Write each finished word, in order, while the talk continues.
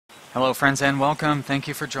Hello friends and welcome. Thank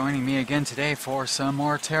you for joining me again today for some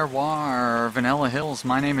more Terroir Vanilla Hills.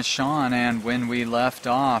 My name is Sean, and when we left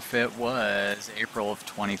off it was April of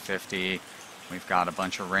 2050. We've got a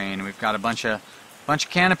bunch of rain. We've got a bunch of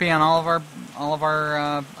canopy on all of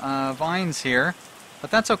our vines here, but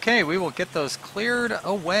that's okay. We will get those cleared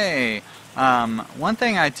away. One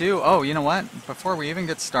thing I do. Oh, you know what? Before we even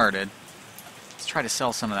get started, let's try to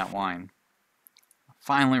sell some of that wine.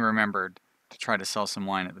 Finally remembered to try to sell some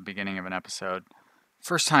wine at the beginning of an episode.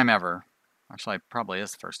 First time ever. Actually, probably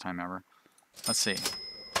is the first time ever. Let's see.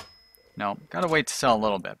 No, gotta wait to sell a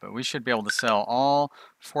little bit, but we should be able to sell all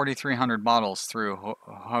 4,300 bottles through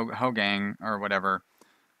Hogang or whatever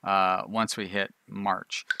once we hit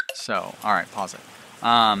March. So, alright, pause it.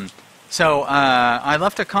 I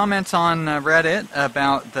left a comment on Reddit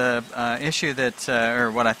about the issue that,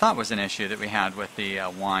 or what I thought was an issue that we had with the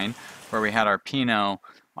wine, where we had our Pinot.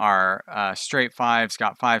 Our straight fives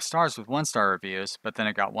got 5 stars with 1-star reviews, but then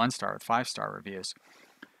it got 1 star with 5-star reviews.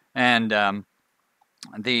 And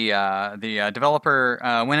the developer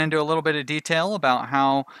went into a little bit of detail about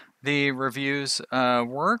how the reviews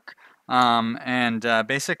work.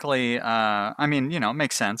 Basically, I mean, you know, it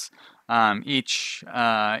makes sense. Each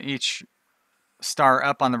star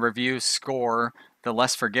up on the review score, the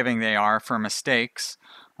less forgiving they are for mistakes.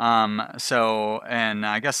 And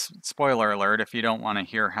I guess, spoiler alert, if you don't want to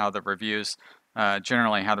hear how the reviews,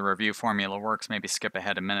 generally how the review formula works, maybe skip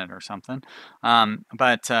ahead a minute or something.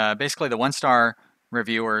 Basically the 1-star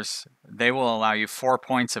reviewers, they will allow you 4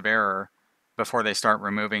 points of error before they start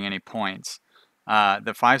removing any points.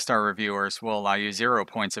 The 5-star reviewers will allow you 0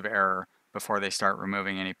 points of error before they start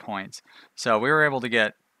removing any points. So we were able to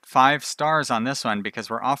get 5 stars on this one because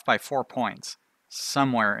we're off by 4 points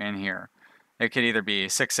somewhere in here. It could either be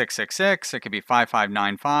 6666, it could be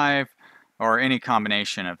 5595, or any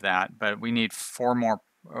combination of that. But we need 4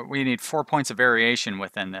 points of variation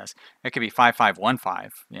within this. It could be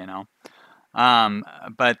 5515, you know.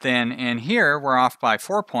 But then in here we're off by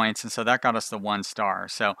 4 points, and so that got us the 1 star.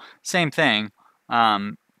 So same thing.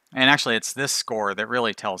 And actually, it's this score that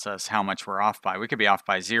really tells us how much we're off by. We could be off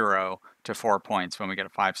by 0 to 4 points when we get a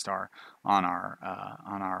 5-star on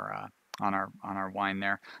our wine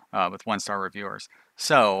there with 1-star reviewers.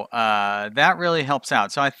 So that really helps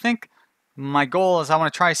out. So I think my goal is I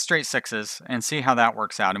want to try straight 6s and see how that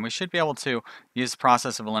works out. And we should be able to use the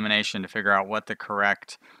process of elimination to figure out what the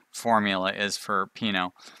correct formula is for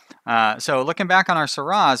Pinot. So looking back on our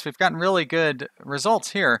Syrahs, we've gotten really good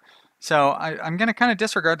results here. So I'm going to kind of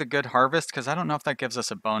disregard the good harvest because I don't know if that gives us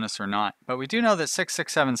a bonus or not. But we do know that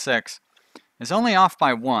 6676 is only off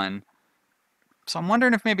by 1. So I'm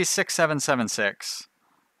wondering if maybe 6776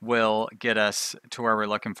 will get us to where we're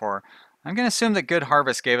looking for. I'm going to assume that good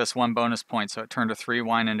harvest gave us 1 bonus point, so it turned a 3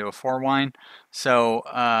 wine into a 4 wine. So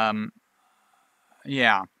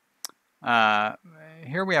yeah,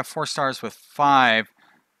 here we have 4 stars with 5,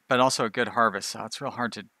 but also a good harvest. So it's real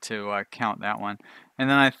hard to count that one. And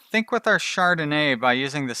then I think with our Chardonnay, by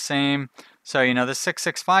using the same, so you know the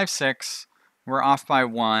 6656, we're off by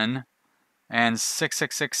 1, and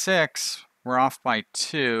 6666. We're off by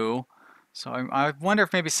 2, so I wonder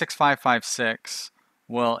if maybe 6556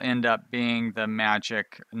 will end up being the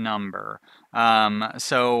magic number.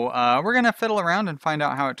 We're gonna fiddle around and find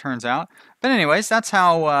out how it turns out. But anyways, that's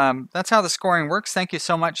how the scoring works. Thank you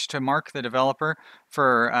so much to Mark, the developer,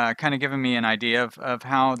 for kind of giving me an idea of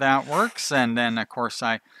how that works. And then of course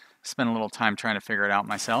I spent a little time trying to figure it out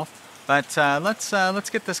myself. But let's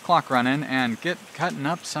get this clock running and get cutting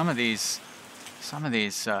up some of these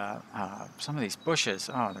bushes.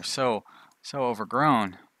 Oh, they're so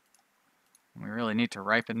overgrown. We really need to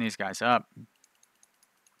ripen these guys up,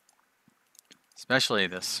 especially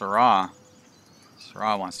the Syrah.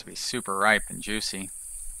 Syrah wants to be super ripe and juicy.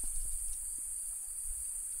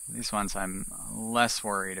 These ones I'm less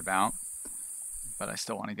worried about, but I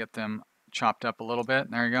still want to get them chopped up a little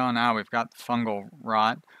bit. There you go. Now we've got fungal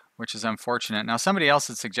rot, which is unfortunate. Now somebody else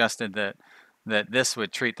had suggested that this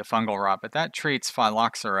would treat the fungal rot, but that treats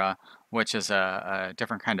phylloxera, which is a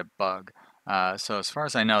different kind of bug. So as far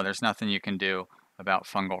as I know, there's nothing you can do about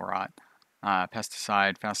fungal rot.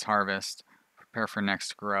 Pesticide, fast harvest, prepare for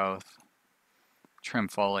next growth, trim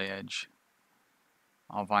foliage.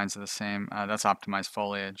 All vines are the same. That's optimized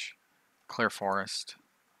foliage, clear forest,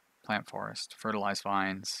 plant forest, fertilize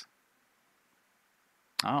vines.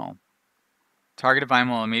 Oh. Targeted vine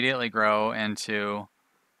will immediately grow into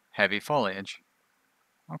heavy foliage.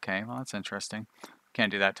 Okay, well that's interesting.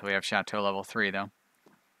 Can't do that till we have Chateau level 3 though.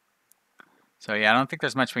 So yeah, I don't think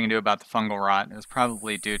there's much we can do about the fungal rot. It was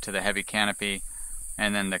probably due to the heavy canopy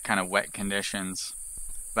and then the kind of wet conditions.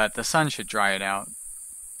 But the sun should dry it out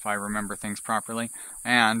if I remember things properly.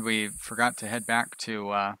 And we forgot to head back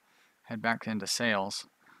into sales.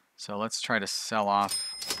 So let's try to sell off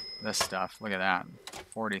this stuff. Look at that,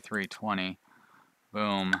 43.20.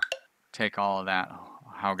 Boom. Take all of that,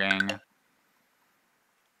 how gang.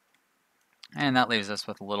 And that leaves us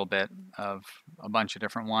with a little bit of a bunch of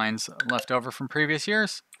different wines left over from previous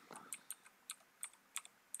years.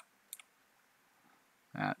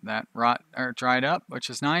 That dried up, which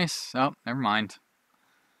is nice. Oh, never mind.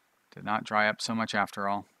 Did not dry up so much after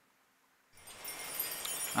all.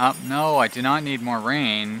 No, I do not need more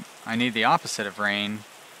rain. I need the opposite of rain,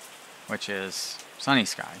 which is sunny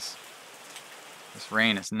skies. This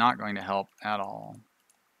rain is not going to help at all.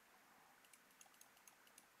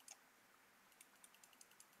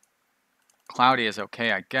 Cloudy is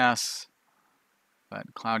okay, I guess,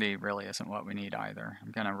 but cloudy really isn't what we need either.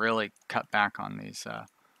 I'm going to really cut back on these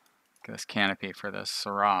this canopy for this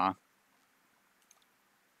Syrah.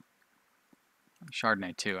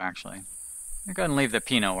 Chardonnay too, actually. I'm going to leave the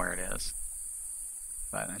Pinot where it is.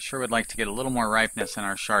 But I sure would like to get a little more ripeness in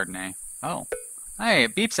our Chardonnay. Oh, hey,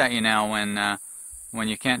 it beeps at you now when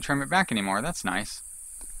you can't trim it back anymore. That's nice.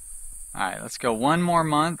 All right, let's go one more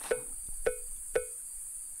month.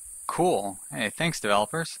 Cool. Hey, thanks,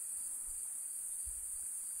 developers.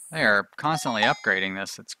 They are constantly upgrading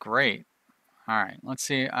this. It's great. All right, let's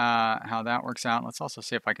see how that works out. Let's also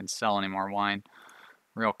see if I can sell any more wine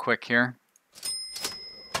real quick here.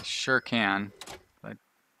 I sure can. But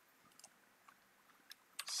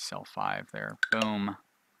sell 5 there. Boom.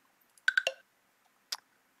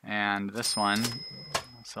 And this one.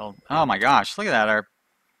 So, oh my gosh, look at that. Our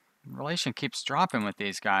relation keeps dropping with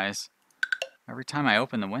these guys. Every time I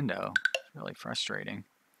open the window. It's really frustrating.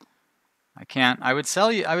 I would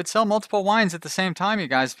sell multiple wines at the same time, you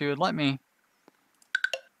guys, if you would let me.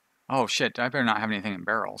 Oh shit, I better not have anything in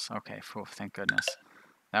barrels. Okay, phew, thank goodness.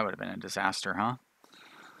 That would have been a disaster, huh?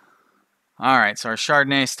 Alright, so our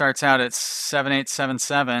Chardonnay starts out at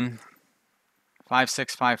 7877.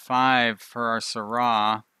 5655 for our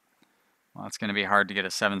Syrah. Well, it's going to be hard to get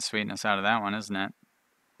a 7 sweetness out of that one, isn't it?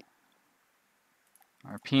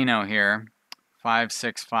 Our Pinot here,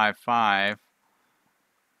 5655.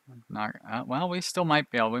 Not, well, we still might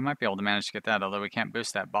be able to manage to get that, although we can't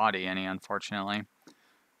boost that body any, unfortunately.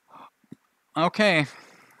 Okay.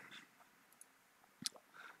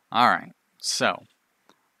 All right. So,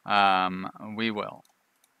 we will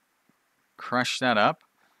crush that up.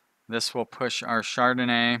 This will push our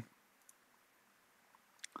Chardonnay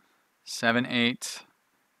 7, 8,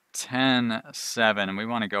 10, 7, and we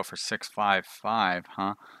want to go for 655,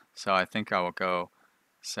 huh? So I think I will go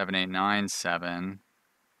 7, 8, 9, 7.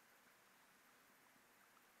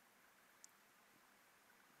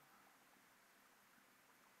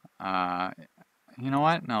 You know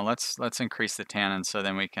what? No, let's increase the tannin so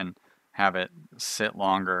then we can have it sit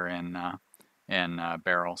longer in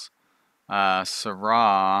barrels.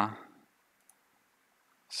 Syrah,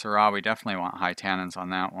 we definitely want high tannins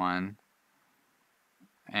on that one.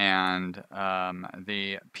 And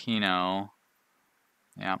the Pinot,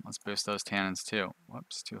 yeah, let's boost those tannins too.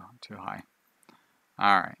 Whoops, too high.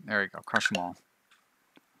 All right, there we go. Crush them all.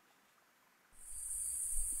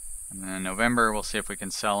 And then in November, we'll see if we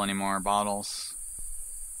can sell any more bottles.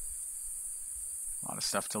 A lot of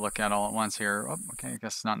stuff to look at all at once here. Oh, okay, I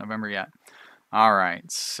guess it's not November yet. All right,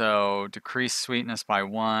 so decrease sweetness by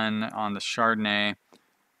 1 on the Chardonnay.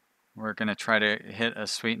 We're going to try to hit a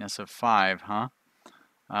sweetness of 5,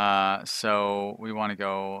 huh? So we want to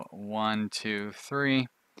go 1, 2, 3.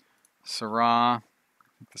 Syrah.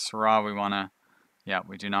 The Syrah we want to, yeah,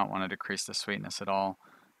 we do not want to decrease the sweetness at all.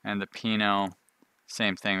 And the Pinot,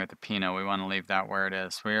 same thing with the Pinot. We want to leave that where it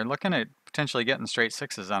is. We are looking at potentially getting straight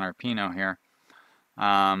 6s on our Pinot here.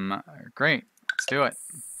 Great, let's do it.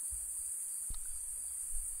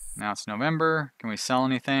 Now it's November. Can we sell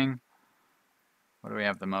anything? What do we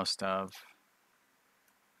have the most of?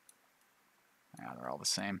 Yeah, they're all the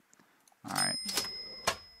same. All right,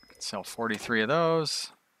 could sell 43 of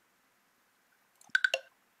those.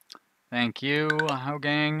 Thank you, Ho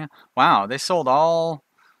Gang. Wow, they sold all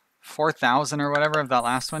 4,000 or whatever of that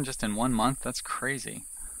last one just in 1 month. That's crazy.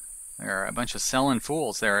 There are a bunch of selling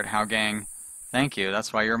fools there at How Gang. Thank you.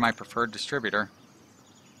 That's why you're my preferred distributor.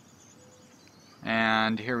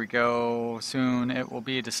 And here we go. Soon it will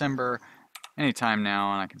be December. Anytime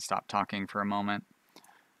now, and I can stop talking for a moment.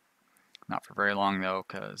 Not for very long though,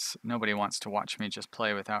 because nobody wants to watch me just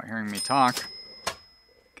play without hearing me talk.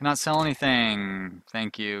 Cannot sell anything.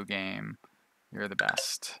 Thank you, game. You're the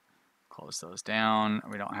best. Close those down.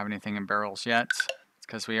 We don't have anything in barrels yet. It's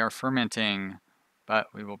because we are fermenting, but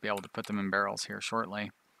we will be able to put them in barrels here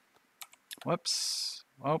shortly. Whoops.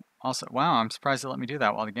 Oh, also, wow, I'm surprised it let me do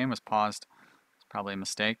that while the game was paused. It's probably a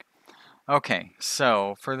mistake. Okay,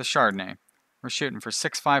 so for the Chardonnay, we're shooting for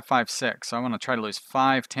 6.556. So I want to try to lose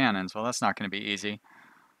 5 tannins. Well, that's not going to be easy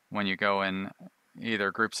when you go in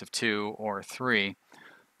either groups of 2 or 3.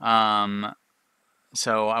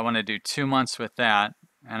 So I want to do 2 months with that,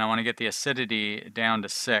 and I want to get the acidity down to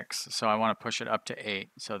 6. So I want to push it up to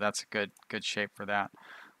 8. So that's a good shape for that.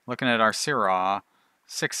 Looking at our Syrah,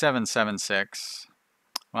 6.776.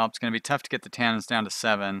 Well, it's going to be tough to get the tannins down to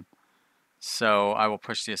 7. So I will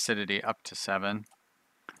push the acidity up to 7.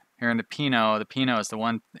 Here in the Pinot is the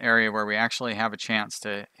one area where we actually have a chance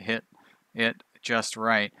to hit it just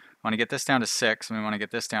right. I want to get this down to 6, and we want to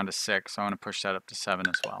get this down to 6, so I want to push that up to 7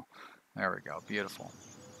 as well. There we go, beautiful.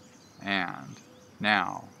 And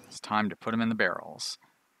now it's time to put them in the barrels.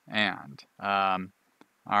 And, all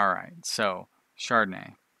right, so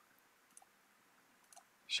Chardonnay.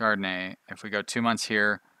 Chardonnay, if we go 2 months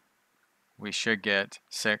here, we should get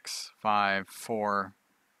 6, 5, 4,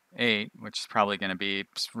 8, which is probably going to be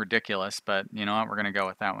ridiculous, but you know what? We're going to go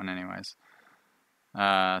with that one anyways.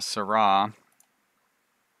 Syrah,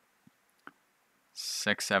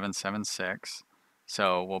 6.776.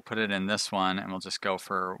 So we'll put it in this one, and we'll just go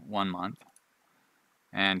for 1 month.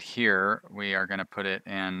 And here we are going to put it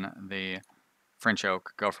in the French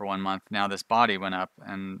oak, go for 1 month. Now this body went up,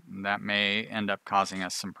 and that may end up causing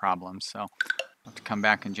us some problems. So I'll have to come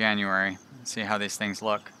back in January and see how these things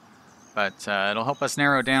look. But it'll help us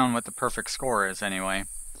narrow down what the perfect score is anyway.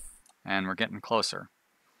 And we're getting closer.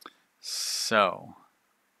 So,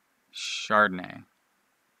 Chardonnay.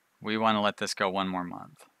 We want to let this go 1 more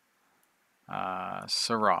month.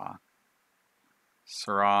 Syrah.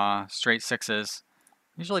 Syrah, straight 6s.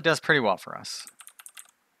 Usually does pretty well for us.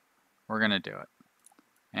 We're going to do it.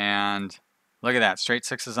 And look at that, straight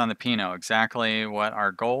 6s on the Pinot. Exactly what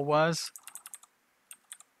our goal was.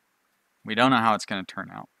 We don't know how it's going to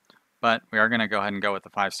turn out. But we are going to go ahead and go with the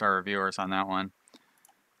 5-star reviewers on that one.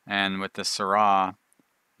 And with the Syrah,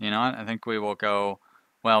 you know what? I think we will go,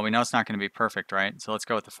 well, we know it's not going to be perfect, right? So let's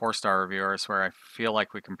go with the 4-star reviewers, where I feel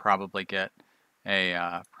like we can probably get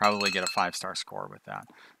a 5-star score with that.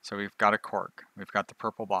 So we've got a cork. We've got the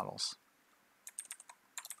purple bottles.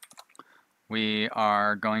 We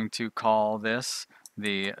are going to call this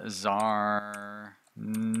the Czarnescu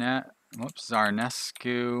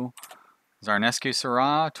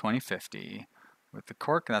Syrah 2050. With the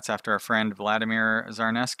cork, that's after our friend Vladimir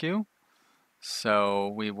Czarnescu. So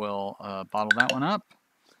we will bottle that one up.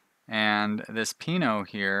 And this Pinot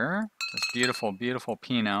here, this beautiful, beautiful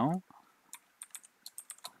Pinot,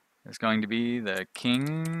 is going to be the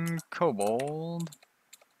King Kobold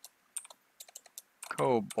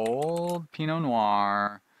Pinot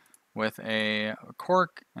Noir with a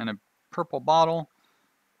cork and a purple bottle.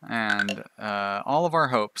 And all of our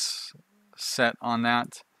hopes set on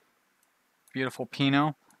that beautiful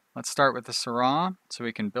Pinot. Let's start with the Syrah so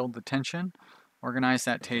we can build the tension, organize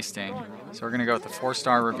that tasting. So we're going to go with the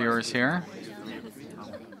 4-star reviewers here.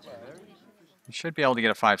 We should be able to get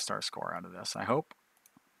a 5-star score out of this, I hope.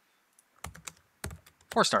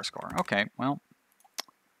 4-star score. Okay, well.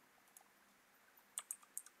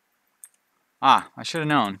 I should have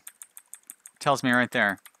known. It tells me right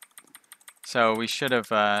there. So we should have.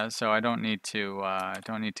 So I don't need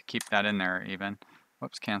to keep that in there even.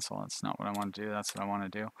 Whoops, cancel. That's not what I want to do. That's what I want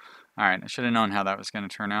to do. All right, I should have known how that was going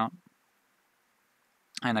to turn out.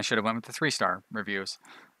 And I should have went with the 3-star reviews.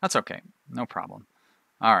 That's okay, no problem.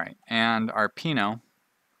 All right, and our Pinot,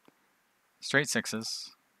 straight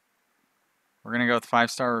 6s. We're going to go with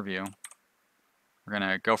 5-star review. We're going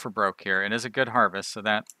to go for broke here. It is a good harvest, so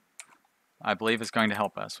that I believe is going to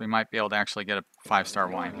help us. We might be able to actually get a 5-star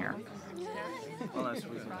wine here.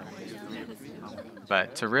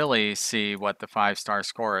 But to really see what the 5-star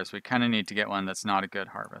score is, we kind of need to get one that's not a good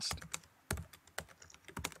harvest.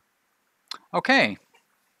 Okay.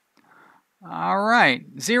 All right.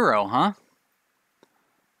 0, huh?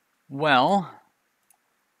 Well,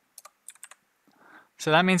 so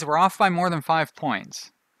that means we're off by more than 5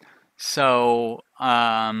 points. So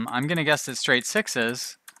I'm going to guess that straight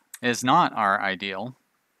 6s is not our ideal.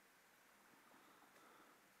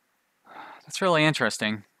 That's really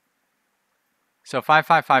interesting. So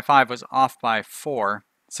 5555 was off by 4.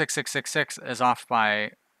 6666 is off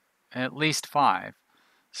by at least 5.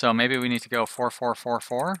 So maybe we need to go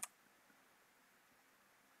 4444.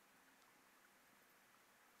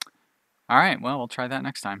 All right, well, we'll try that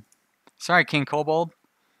next time. Sorry, King Kobold.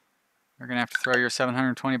 You're going to have to throw your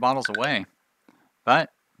 720 bottles away. But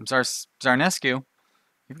Czarnescu,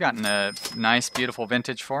 you've gotten a nice, beautiful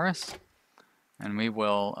vintage for us. And we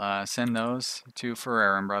will send those to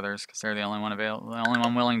Ferrer Brothers because they're the only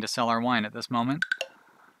one willing to sell our wine at this moment.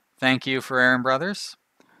 Thank you, Ferrer Brothers.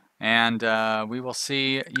 And we will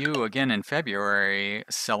see you again in February,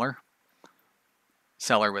 seller.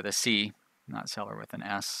 Seller with a C, not seller with an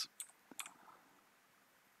S.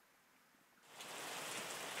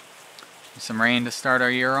 Some rain to start our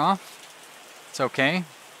year off. It's okay.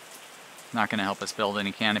 Not going to help us build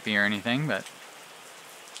any canopy or anything, but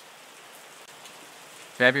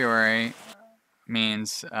February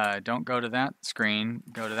means don't go to that screen,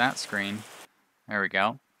 go to that screen. There we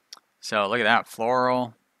go. So look at that,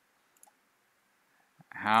 floral.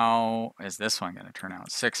 How is this one going to turn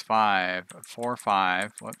out? 6, 5, 4,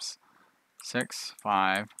 5. Whoops. 6,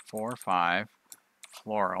 5, 4, 5.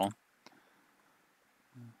 Floral.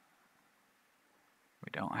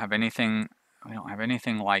 We don't have anything. We don't have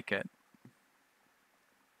anything like it.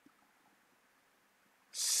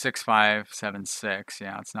 6, 5, 7, 6.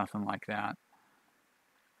 Yeah, it's nothing like that.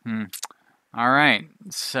 All right.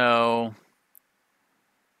 So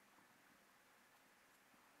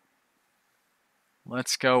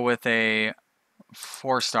let's go with a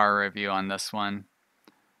 4-star review on this one.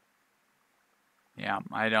 Yeah,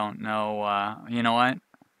 I don't know. You know what?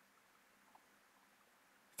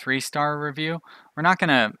 3-star review. We're never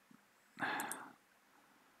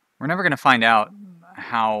gonna find out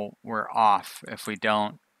how we're off if we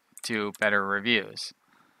don't do better reviews.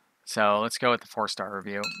 So let's go with the 4-star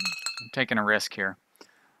review. I'm taking a risk here.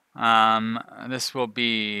 This will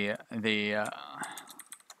be the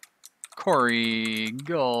Corey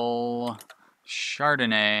Gull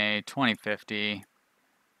Chardonnay 2050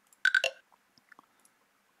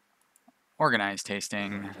 organized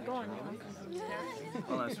tasting.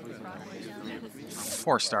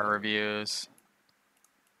 4-star reviews.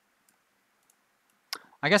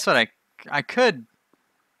 I guess what I could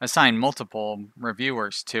assign multiple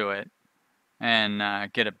reviewers to it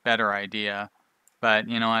and get a better idea, but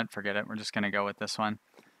you know what? Forget it. We're just going to go with this one.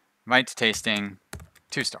 Invite to tasting,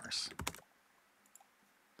 2 stars.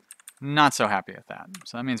 Not so happy with that.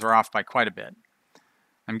 So that means we're off by quite a bit.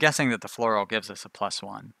 I'm guessing that the floral gives us a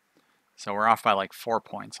 +1. So we're off by like 4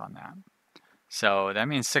 points on that. So that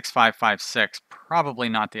means 6, 5, 5, 6, probably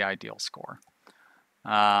not the ideal score.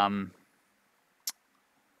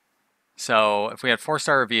 So if we had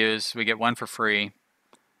 4-star reviews, we get 1 for free.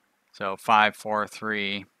 So 5, 4,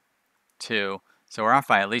 3, 2. So we're off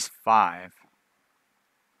by at least 5.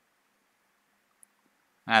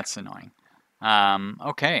 That's annoying.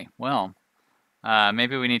 Okay, well,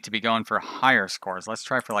 maybe we need to be going for higher scores. Let's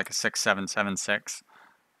try for like a 6, 7, 7, 6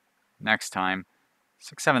 next time.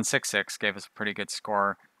 6, 7, 6, 6 gave us a pretty good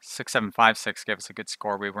score. 6, 7, 5, 6 gave us a good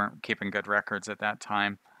score. We weren't keeping good records at that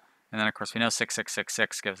time. And then, of course, we know 6, 6, 6,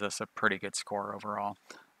 6 gives us a pretty good score overall.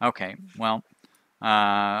 Okay, well,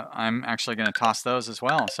 I'm actually going to toss those as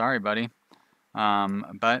well. Sorry, buddy.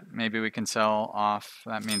 But maybe we can sell off.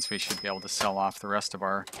 That means we should be able to sell off the rest of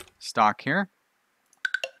our stock here.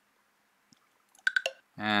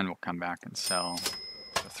 And we'll come back and sell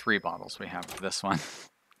the 3 bottles we have of this one.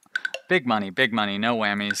 Big money, no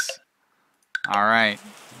whammies. All right,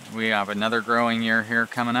 we have another growing year here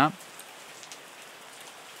coming up.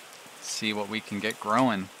 See what we can get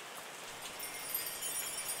growing.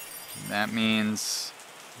 That means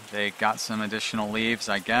they got some additional leaves,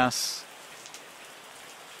 I guess.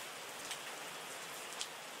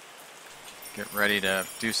 Get ready to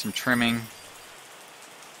do some trimming,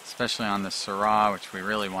 especially on the Syrah, which we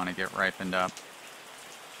really want to get ripened up.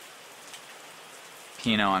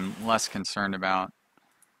 Pinot I'm less concerned about.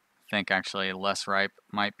 I think actually less ripe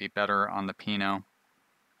might be better on the Pinot.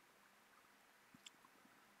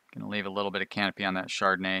 Gonna leave a little bit of canopy on that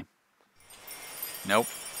Chardonnay. Nope.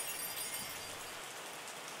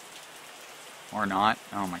 Or not.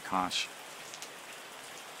 Oh my gosh.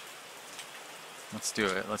 Let's do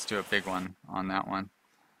it. Let's do a big one on that one.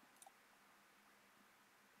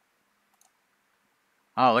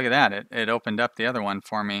 Oh, look at that. It opened up the other one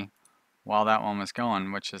for me while that one was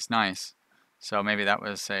going, which is nice. So maybe that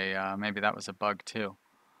was a bug too.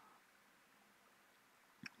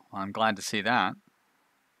 Well, I'm glad to see that.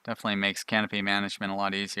 Definitely makes canopy management a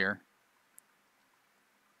lot easier.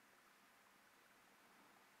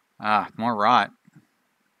 Ah, more rot.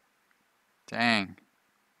 Dang.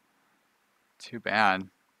 Too bad.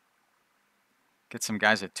 Get some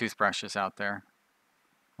guys with toothbrushes out there.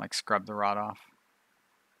 Like scrub the rot off.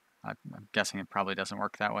 I'm guessing it probably doesn't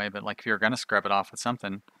work that way, but like if you're gonna scrub it off with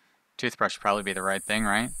something, toothbrush would probably be the right thing,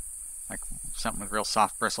 right? Like something with real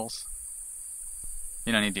soft bristles.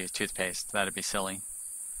 You don't need to use toothpaste. That'd be silly.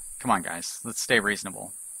 Come on, guys. Let's stay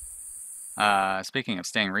reasonable. Speaking of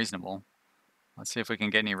staying reasonable, Let's see if we can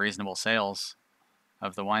get any reasonable sales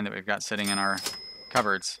of the wine that we've got sitting in our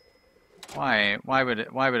cupboards. Why would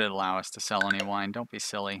it allow us to sell any wine? Don't be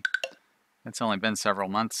silly. It's only been several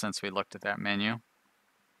months since we looked at that menu.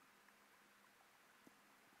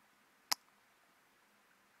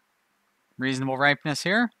 Reasonable ripeness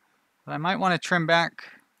here, but I might want to trim back.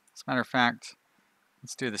 As a matter of fact,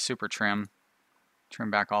 let's do the super trim. Trim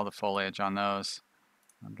back all the foliage on those.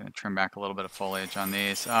 I'm going to trim back a little bit of foliage on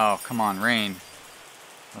these. Oh, come on, rain.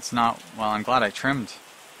 Let's not, well, I'm glad I trimmed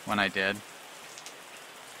when I did.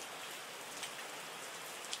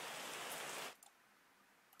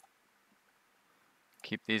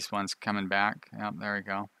 Keep these ones coming back. Yep, there we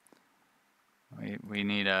go. We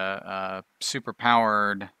need a super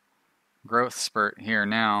powered growth spurt here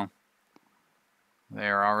now. They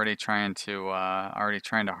are already trying to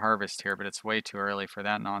harvest here, but it's way too early for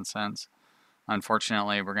that nonsense.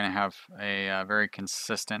 Unfortunately, we're going to have a very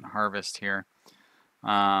consistent harvest here,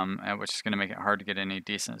 which is going to make it hard to get any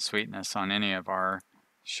decent sweetness on any of our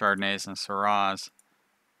Chardonnays and Syrahs.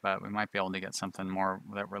 But we might be able to get something more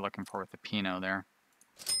that we're looking for with the Pinot there.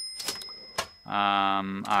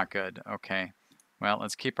 Good. Okay. Well,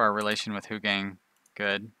 let's keep our relation with Hugang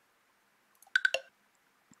good.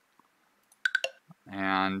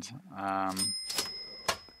 And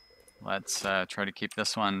let's try to keep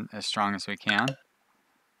this one as strong as we can.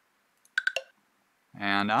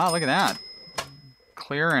 And look at that.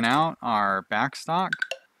 Clearing out our backstock.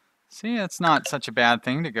 See, it's not such a bad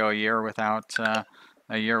thing to go a year without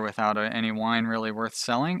any wine really worth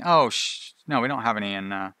selling. Oh, no, we don't have any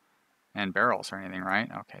in barrels or anything, right?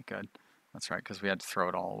 Okay, good. That's right, because we had to throw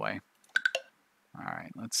it all away. All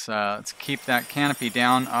right, let's keep that canopy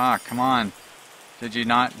down. Come on. Did you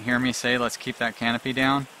not hear me say let's keep that canopy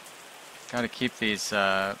down? Got to keep these,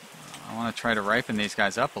 I want to try to ripen these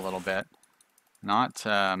guys up a little bit. Not,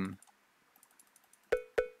 boop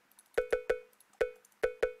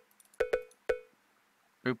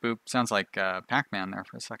boop. Sounds like Pac-Man there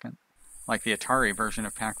for a second. Like the Atari version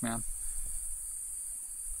of Pac-Man.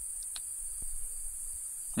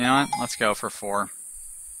 You know what? Let's go for 4.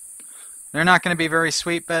 They're not going to be very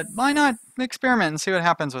sweet, but why not experiment and see what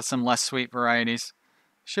happens with some less sweet varieties?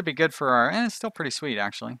 Should be good for our, it's still pretty sweet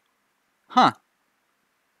actually. Huh.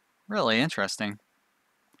 Really interesting.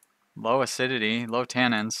 Low acidity, low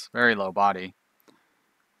tannins, very low body.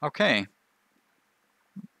 Okay.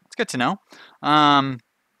 It's good to know.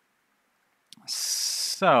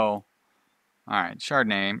 So, alright,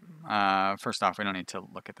 Chardonnay. First off, we don't need to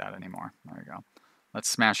look at that anymore. There we go. Let's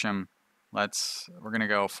smash them. We're gonna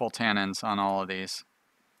go full tannins on all of these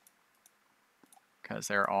because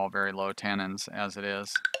they're all very low tannins as it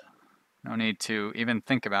is. No need to even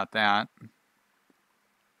think about that.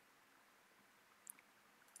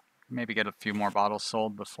 Maybe get a few more bottles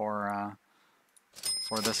sold before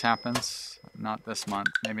this happens. Not this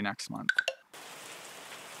month, maybe next month.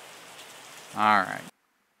 All right.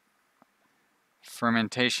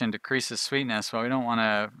 Fermentation decreases sweetness. Well, we don't want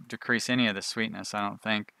to decrease any of the sweetness, I don't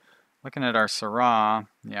think. Looking at our Syrah,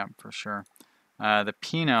 yeah, for sure. The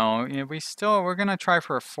Pinot, we're going to try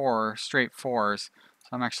for a 4, straight 4s. So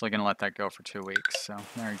I'm actually going to let that go for 2 weeks. So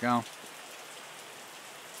there you go.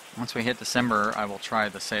 Once we hit December, I will try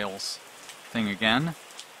the sales thing again.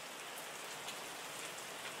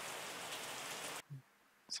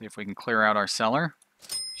 See if we can clear out our cellar.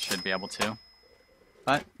 Should be able to.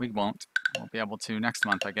 But we won't. We'll be able to next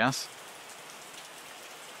month, I guess.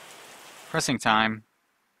 Pressing time.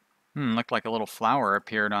 Looked like a little flower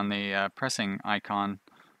appeared on the pressing icon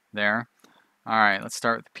there. Alright, let's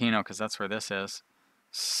start with the Pinot because that's where this is.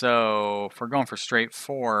 So, if we're going for straight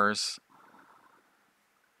 4s,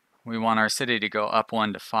 we want our acidity to go up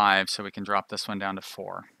 1 to 5 so we can drop this one down to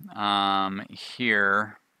 4.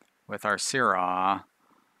 Here, with our Syrah,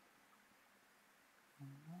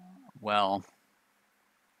 well,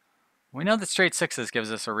 we know that straight 6s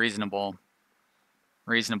gives us a reasonable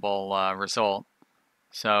result.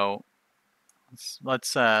 So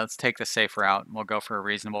let's take the safe route. We'll go for a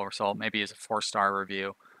reasonable result. Maybe use a 4-star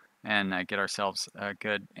review and get ourselves a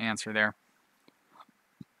good answer there.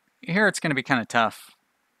 Here it's going to be kind of tough,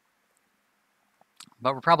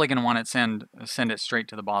 but we're probably going to want to send it straight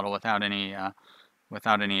to the bottle without any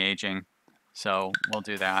aging. So we'll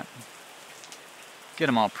do that. Get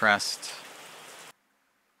them all pressed.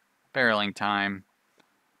 Barreling time.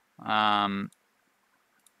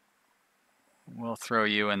 We'll throw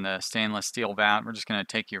you in the stainless steel vat. We're just going to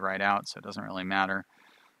take you right out, so it doesn't really matter.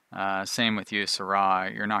 Same with you,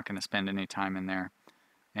 Syrah. You're not going to spend any time in there.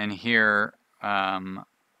 And here,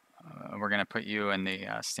 we're going to put you in the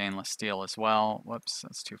stainless steel as well. Whoops,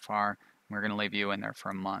 that's too far. We're going to leave you in there for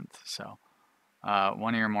a month. So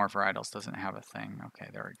One or more varietals doesn't have a thing. Okay,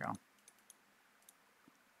 there we go.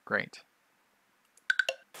 Great.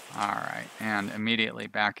 All right, and immediately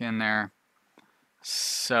back in there.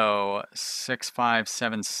 So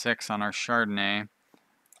 6576 on our Chardonnay.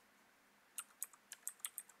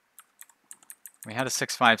 We had a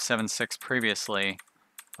 6576 previously,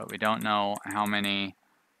 but we don't know how many.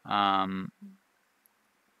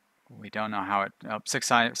 We don't know how it.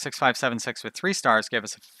 6576 with 3 stars gave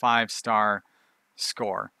us a 5-star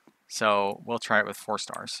score. So we'll try it with 4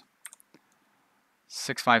 stars.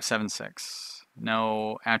 6576.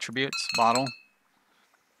 No attributes. Bottle.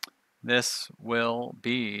 This will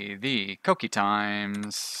be the Koki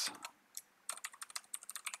Times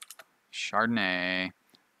Chardonnay.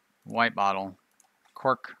 White bottle.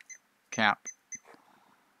 Cork. Cap.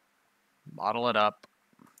 Bottle it up.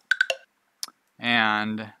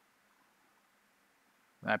 And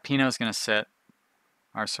that Pinot is going to sit.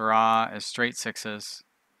 Our Syrah is straight 6s.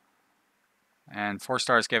 And 4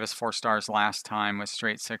 stars gave us 4 stars last time with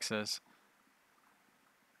straight 6s.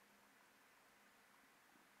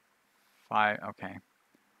 5, okay.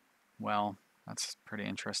 Well, that's pretty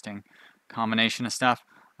interesting combination of stuff.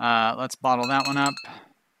 Let's bottle that one up.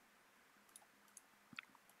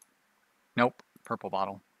 Nope, purple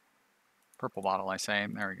bottle. Purple bottle, I say.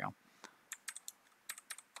 There we go.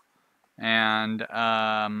 And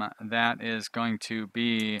that is going to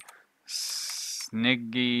be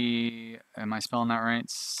Sniggy, am I spelling that right?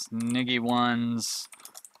 Sniggy One's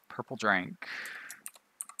Purple Drink.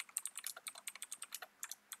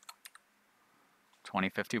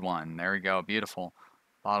 2051, there we go, beautiful.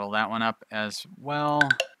 Bottle that one up as well.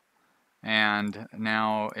 And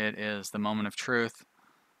now it is the moment of truth.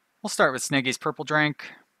 We'll start with Sniggy's Purple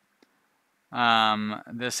Drink.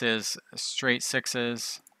 This is straight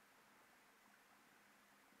 6s.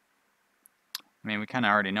 I mean, we kind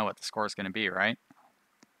of already know what the score is going to be, right?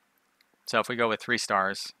 So if we go with 3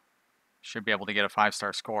 stars, should be able to get a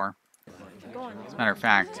 5-star score. As a matter of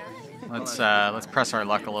fact, let's press our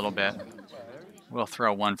luck a little bit. We'll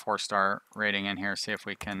throw 1 4-star rating in here, see if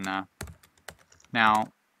we can. Now,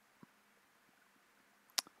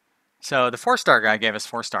 so the 4-star guy gave us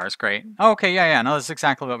 4 stars, great. Oh, okay, yeah, no, that's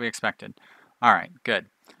exactly what we expected. All right, good.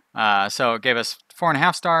 So it gave us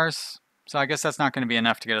 4.5 stars. So I guess that's not going to be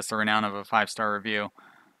enough to get us the renown of a 5-star review.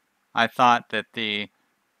 I thought that the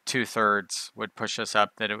 2/3 would push us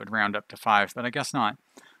up, that it would round up to 5, but I guess not.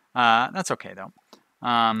 That's okay though.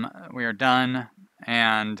 We are done,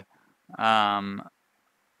 and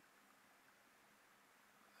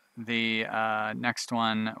the next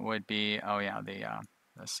one would be, oh yeah,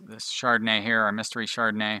 this Chardonnay here, our mystery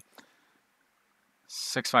Chardonnay.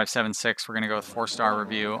 6576. We're going to go with 4-star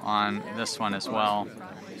review on this one as well.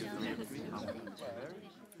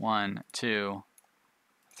 1, 2,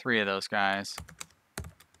 3 of those guys,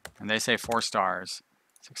 and they say 4 stars.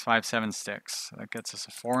 6576. That gets us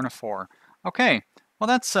a 4 and a 4. Okay, well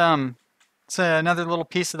that's it's another little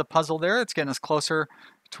piece of the puzzle there. It's getting us closer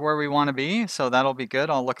to where we want to be, so that'll be good.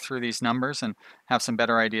 I'll look through these numbers and have some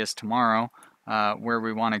better ideas tomorrow where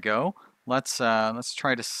we want to go. Let's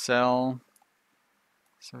try to sell.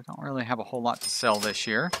 So we don't really have a whole lot to sell this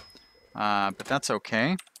year, but that's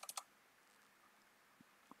okay.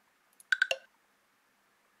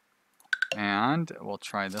 And we'll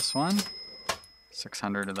try this one.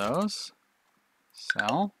 600 of those.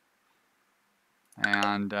 Sell.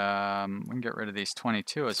 And we can get rid of these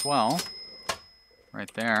 22 as well.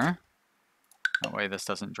 Right there. That way this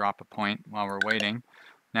doesn't drop a point while we're waiting.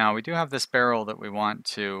 Now we do have this barrel that we want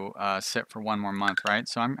to sit for 1 more month, right?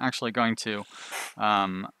 So I'm actually going to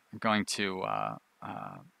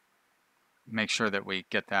make sure that we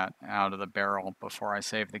get that out of the barrel before I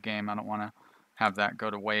save the game. I don't want to have that go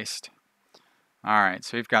to waste. All right,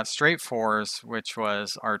 so we've got straight 4s, which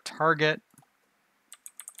was our target.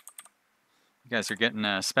 You guys are getting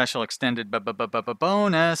a special extended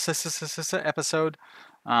bonus episode.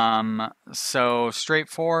 So straight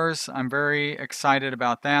 4s, I'm very excited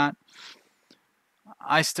about that.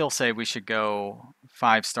 I still say we should go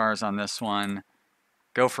 5 stars on this one.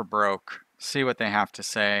 Go for broke. See what they have to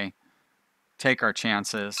say. Take our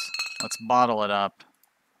chances. Let's bottle it up.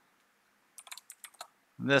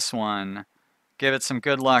 This one. Give it some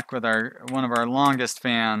good luck with one of our longest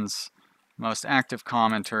fans, most active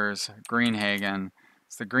commenters, Greenhagen.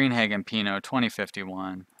 It's the Greenhagen Pinot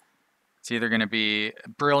 2051. It's either going to be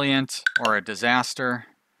brilliant or a disaster.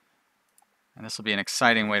 And this will be an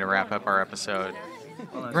exciting way to wrap up our episode.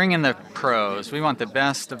 Bring in the pros. We want the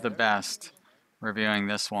best of the best reviewing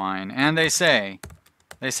this wine. And they say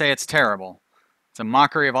it's terrible. It's a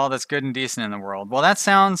mockery of all that's good and decent in the world. Well, that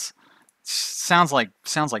sounds like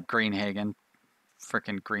Greenhagen.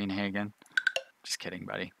 Frickin' Greenhagen. Just kidding,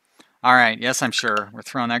 buddy. All right, yes, I'm sure. We're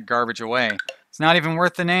throwing that garbage away. It's not even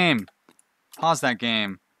worth the name. Pause that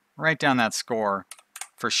game. Write down that score.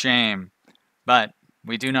 For shame. But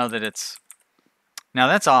we do know that it's... Now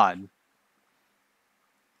that's odd.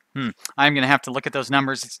 I'm going to have to look at those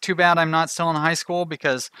numbers. It's too bad I'm not still in high school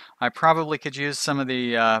because I probably could use some of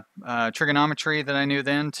the trigonometry that I knew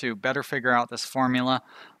then to better figure out this formula.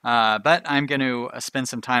 But I'm going to spend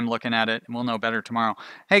some time looking at it and we'll know better tomorrow.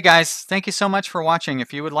 Hey guys, thank you so much for watching.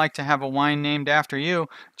 If you would like to have a wine named after you,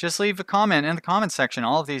 just leave a comment in the comment section.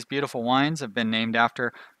 All of these beautiful wines have been named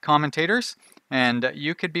after commentators and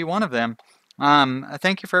you could be one of them.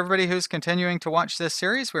 Thank you for everybody who's continuing to watch this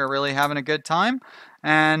series. We're really having a good time,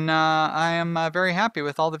 and I am very happy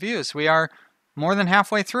with all the views. We are more than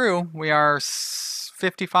halfway through. We are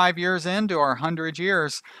 55 years into our 100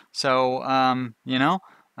 years, so you know,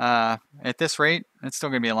 at this rate, it's still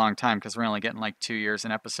going to be a long time because we're only getting like 2 years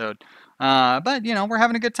an episode. But you know, we're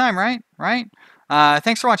having a good time, right? Right?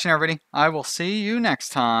 Thanks for watching, everybody. I will see you next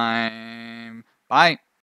time. Bye.